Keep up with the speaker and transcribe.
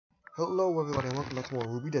Hello everybody and welcome back to more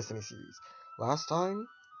Ruby Destiny series. Last time,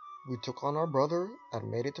 we took on our brother and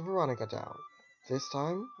made it to Veronica Town. This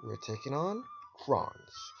time, we're taking on Kronz.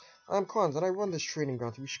 I'm Kronz and I run this training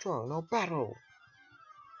ground to be strong. Now battle!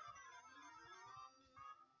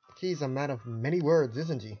 He's a man of many words,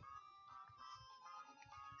 isn't he?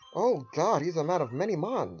 Oh god, he's a man of many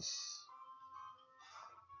mons.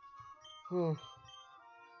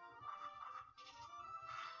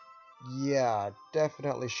 Yeah,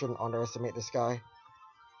 definitely shouldn't underestimate this guy.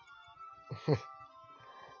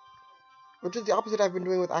 Which is the opposite I've been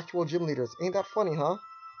doing with actual gym leaders. Ain't that funny, huh?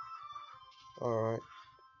 Alright.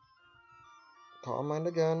 Calm mind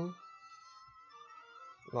again.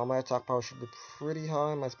 Now my attack power should be pretty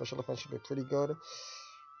high. My special defense should be pretty good.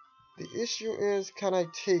 The issue is, can I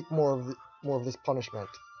take more of this punishment?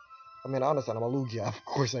 I mean, I understand I'm a Lugia. Of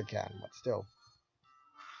course I can, but still.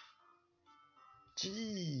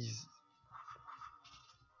 Jeez.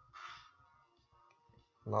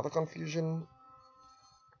 Another confusion.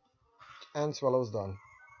 And Swallow's done.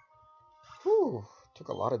 Whew. Took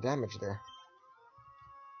a lot of damage there.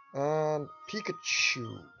 And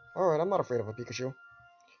Pikachu. Alright, I'm not afraid of a Pikachu.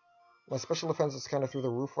 My special defense is kind of through the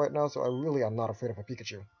roof right now, so I really am not afraid of a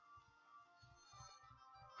Pikachu.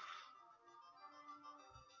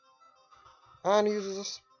 And he uses a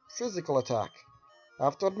physical attack. I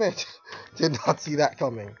have to admit, did not see that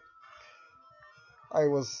coming. I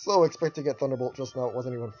was so expecting to get Thunderbolt just now, it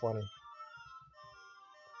wasn't even funny.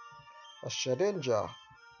 A Shedinja.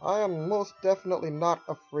 I am most definitely not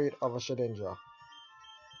afraid of a Shedinja.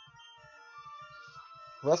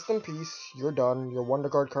 Rest in peace, you're done. Your Wonder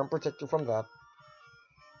Guard can't protect you from that.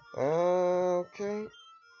 Okay.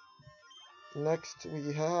 Next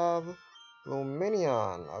we have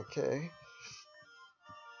Luminion. Okay.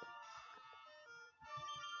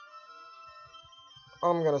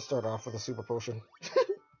 I'm gonna start off with a Super Potion.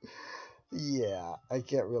 Yeah, I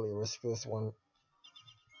can't really risk this one.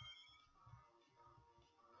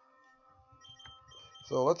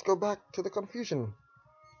 So let's go back to the confusion.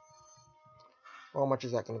 How much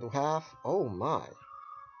is that gonna do? Half? Oh my.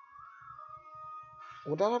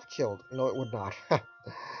 Would that have killed? No, it would not.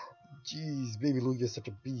 Jeez, Baby Lugia is such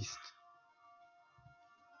a beast.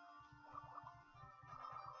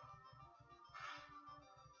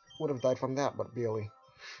 Would have died from that, but barely.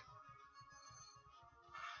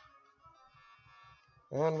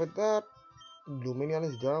 And with that, Luminion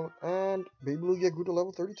is down, and Baby Lugia grew to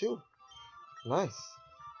level 32. Nice.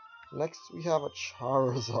 Next, we have a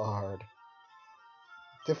Charizard.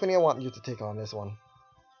 Tiffany, I want you to take on this one.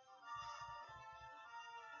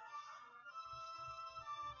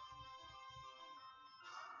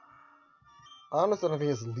 I understand I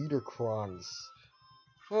think it's Leader Kronz.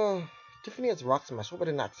 Tiffany has Rock Smash. Hope I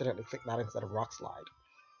didn't accidentally click that instead of Rock Slide.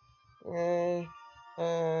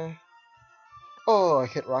 Oh, I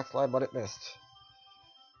hit Rock Slide, but it missed.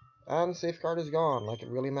 And Safeguard is gone, like it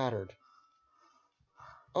really mattered.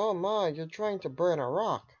 Oh my, you're trying to burn a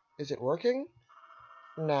rock. Is it working?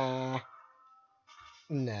 Nah.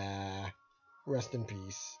 Nah. Rest in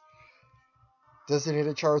peace.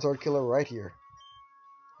 Designated Charizard killer right here.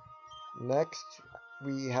 Next,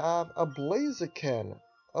 we have a Blaziken.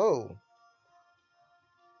 Oh.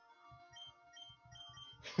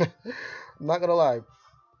 I'm not gonna lie.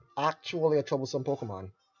 Actually a troublesome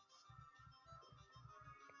Pokemon.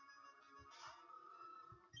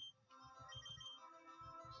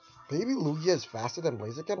 Baby Lugia is faster than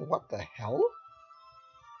Blaziken? What the hell?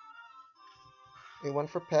 It went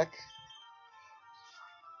for Peck.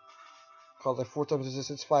 Cause like 4 times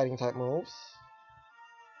resist its fighting type moves.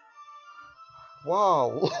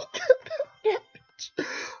 Wow, look at that damage!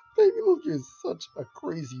 Baby Lugia is such a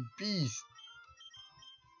crazy beast.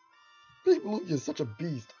 Baby Lugia is such a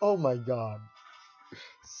beast. Oh my god.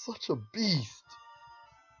 Such a beast.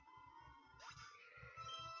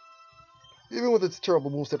 Even with its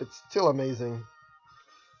terrible moveset, it's still amazing.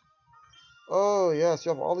 Oh yes,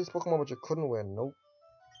 you have all these Pokemon but you couldn't win. Nope.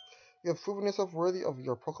 You have proven yourself worthy of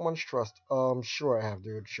your Pokemon's trust. Sure I have,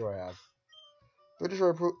 dude. Sure I have. Pretty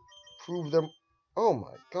sure I proved them. Oh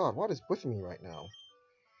my god, what is with me right now?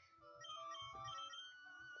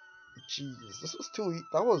 Jeez, this was too easy.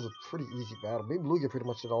 That was a pretty easy battle. Baby Lugia pretty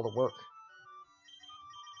much did all the work.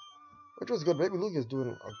 Which was good. Baby Lugia is doing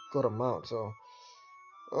a good amount, so...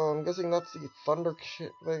 I'm guessing that's the Thunder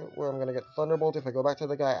thing, where I'm gonna get Thunderbolt if I go back to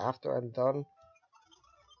the guy after I'm done.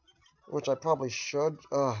 Which I probably should.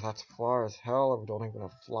 Ugh, that's far as hell. I don't even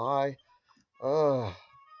fly. Ugh,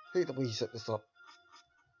 hate the way you set this up.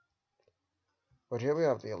 But here we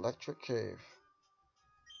have the Electric Cave.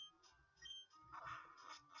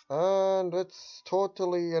 And it's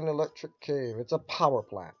totally an electric cave. It's a power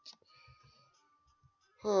plant.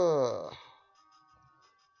 Trying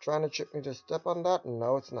to trick me to step on that?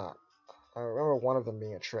 No, it's not. I remember one of them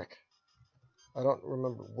being a trick. I don't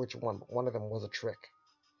remember which one, but one of them was a trick.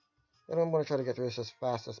 And I'm going to try to get through this as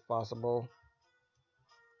fast as possible.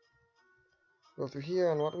 Go through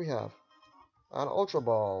here, and what do we have? An Ultra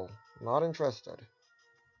Ball. Not interested.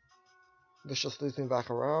 This just leads me back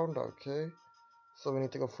around. Okay. So we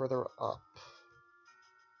need to go further up.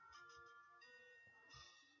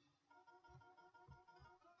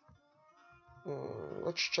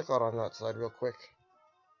 Let's check out on that side real quick.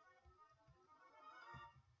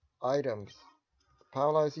 Items.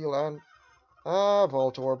 Paralyze, heal, and...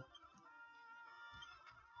 Voltorb.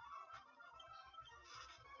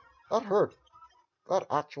 That hurt. That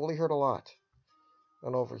actually hurt a lot.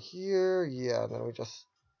 And over here, yeah, and then we just...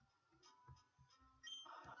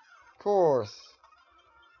 Of course.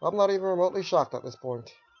 I'm not even remotely shocked at this point.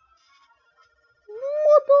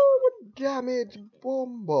 What damage,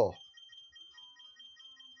 Bumble?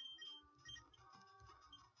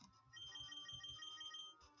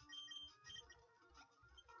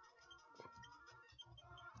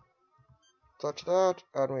 Touch that,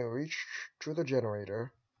 and we reach to the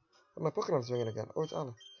generator. And my Pokemon's ringing again. Oh, it's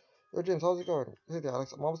Alex. Yo, James, how's it going? Hey there,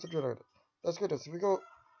 Alex. I'm almost at the generator. Let's get this. If we go...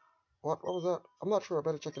 What was that? I'm not sure. I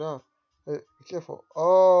better check it out. Hey, be careful.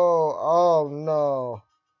 Oh no.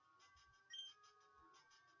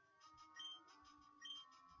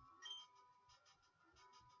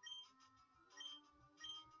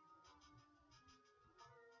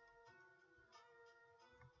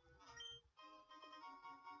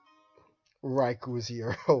 Raiku's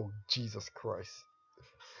here. Oh, Jesus Christ.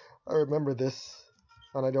 I remember this,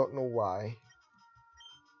 and I don't know why.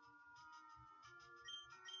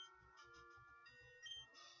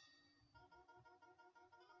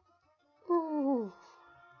 Oh,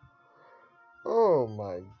 oh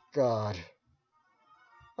my God.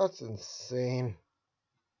 That's insane.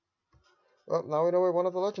 Well, now we know where one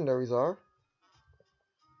of the legendaries are.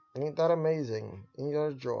 Ain't that amazing? Ain't that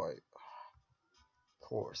a joy?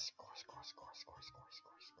 Course.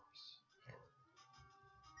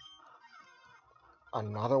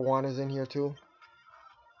 Another one is in here too?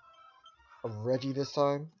 A Reggie this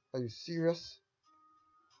time? Are you serious?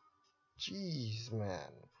 Jeez, man.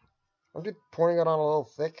 Aren't you pouring it on a little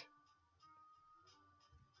thick?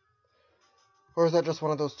 Or is that just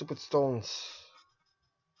one of those stupid stones?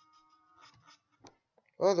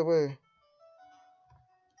 By the way,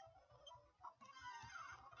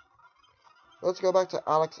 let's go back to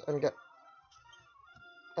Alex and get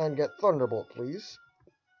Thunderbolt, please.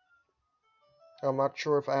 I'm not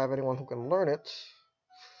sure if I have anyone who can learn it.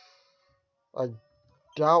 I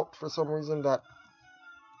doubt for some reason that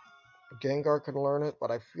Gengar can learn it, but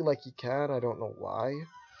I feel like he can. I don't know why.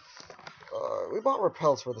 We bought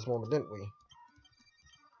repels for this moment, didn't we?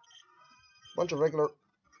 Bunch of regular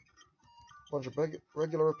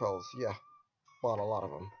repels. Yeah, bought a lot of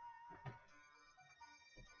them.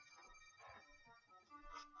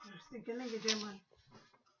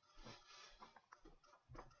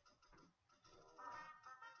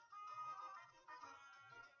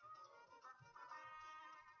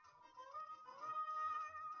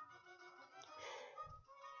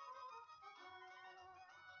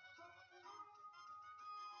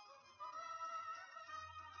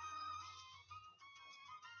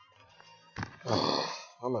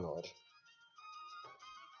 I'm annoyed.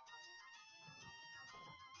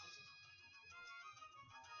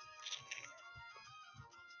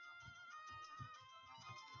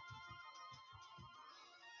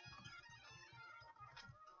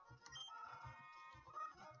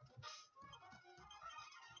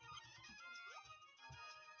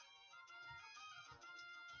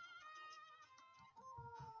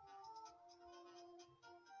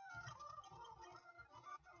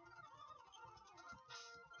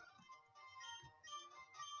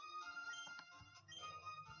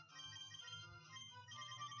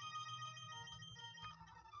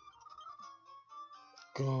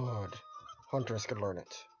 Good. Huntress could learn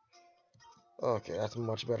it. Okay, that's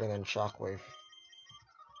much better than Shockwave.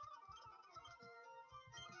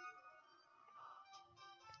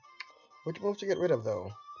 Which move to get rid of,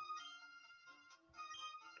 though?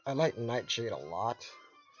 I like Nightshade a lot.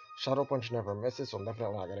 Shadow Punch never misses, so I'm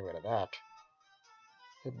definitely not getting rid of that.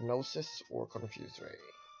 Hypnosis or Confuse Ray?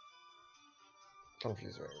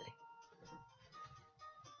 Confuse Ray.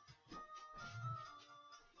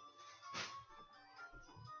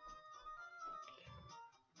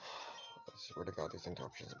 I swear to God, these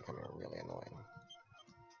interruptions are becoming really annoying.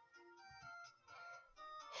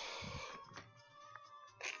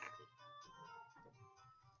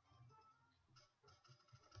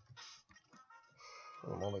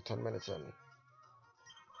 I'm only 10 minutes in.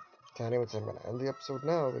 Can't even say I'm gonna end the episode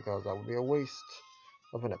now because that would be a waste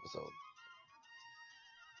of an episode.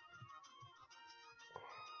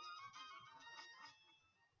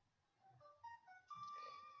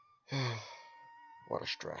 What a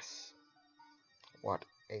stress. What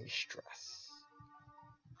a stress.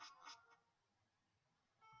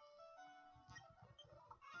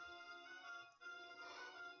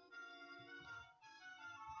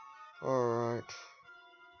 Alright.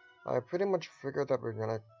 I pretty much figured that we're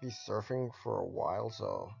gonna be surfing for a while,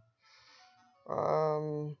 so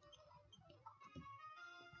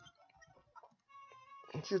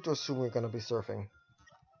here's to assume we're gonna be surfing.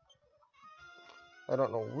 I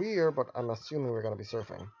don't know where, but I'm assuming we're gonna be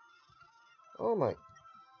surfing. Oh my.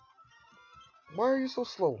 Why are you so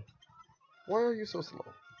slow? Why are you so slow?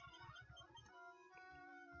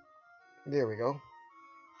 There we go.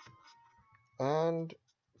 And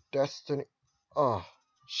Destiny. Ah,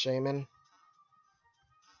 Shaman.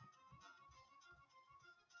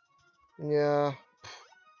 Yeah.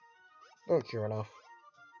 Don't care enough.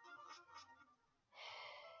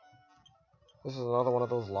 This is another one of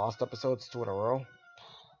those lost episodes, 2 in a row.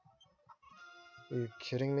 Are you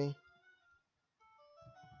kidding me?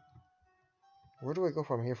 Where do I go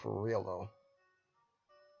from here for real, though?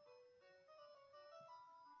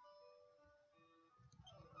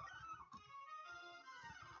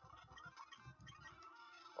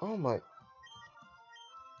 Oh my.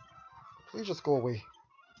 Please just go away.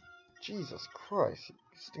 Jesus Christ.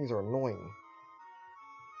 These things are annoying.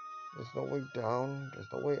 There's no way down. There's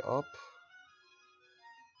no way up.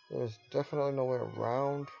 There's definitely no way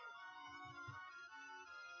around.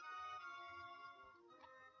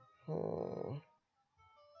 Hmm.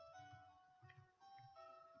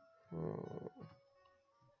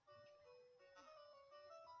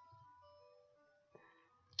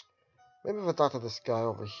 Maybe if I talk to this guy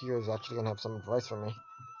over here, he's actually gonna have some advice for me.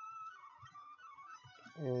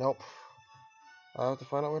 Nope. I have to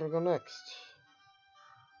find out where to go next.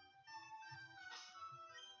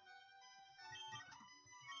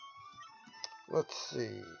 Let's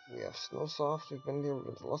see. We have Snowsoft. We've been here. We've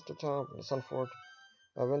been to Luster Town. We've been to Sunford.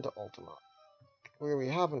 I've been to Ultima. Where we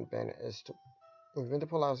haven't been is to... We've been to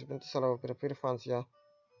Polaris. We've been to Cellar. We've been to Peter Francia.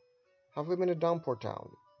 Have we been to Downpour Town?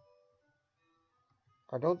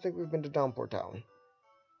 I don't think we've been to Downpour Town.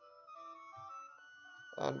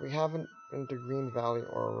 And we haven't been to Green Valley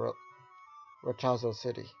or Retazo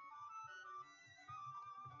City.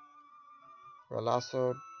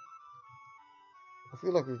 Relasso. I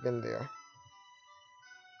feel like we've been there.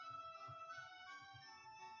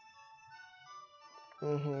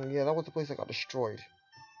 Yeah, that was the place that got destroyed.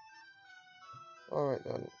 Alright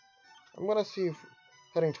then. I'm gonna see if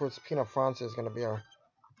heading towards Pina Francia is gonna be our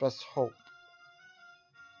best hope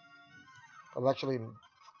of actually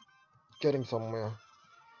getting somewhere.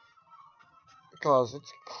 Because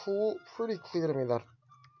it's pretty clear to me that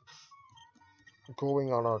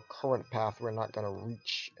going on our current path, we're not gonna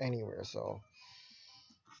reach anywhere, so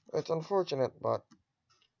it's unfortunate, but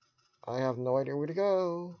I have no idea where to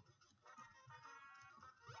go.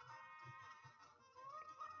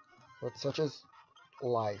 But such is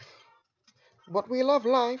life. But we love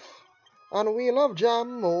life, and we love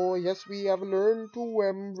jam. Oh, yes, we have learned to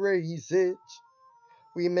embrace it.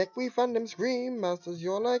 We make we fan them scream, masters,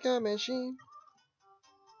 you're like a machine.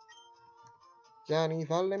 Johnny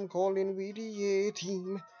them calling we the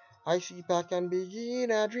A-team. I see Pac and Biggie in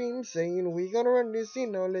a dream, saying we gonna run this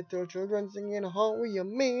scene. Now little children singing how you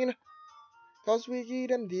mean. Cause we give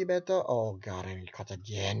them the better, oh god, I need to cut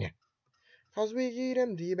again. Cause we give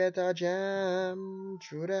them the better jam,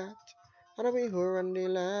 true that. And we who run the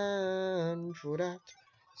land, true that.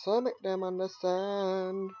 So make them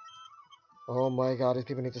understand. Oh my god, these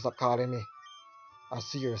people need to stop calling me. I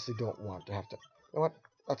seriously don't want to have to. You know what?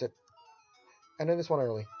 That's it. And then this one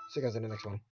early. See you guys in the next one.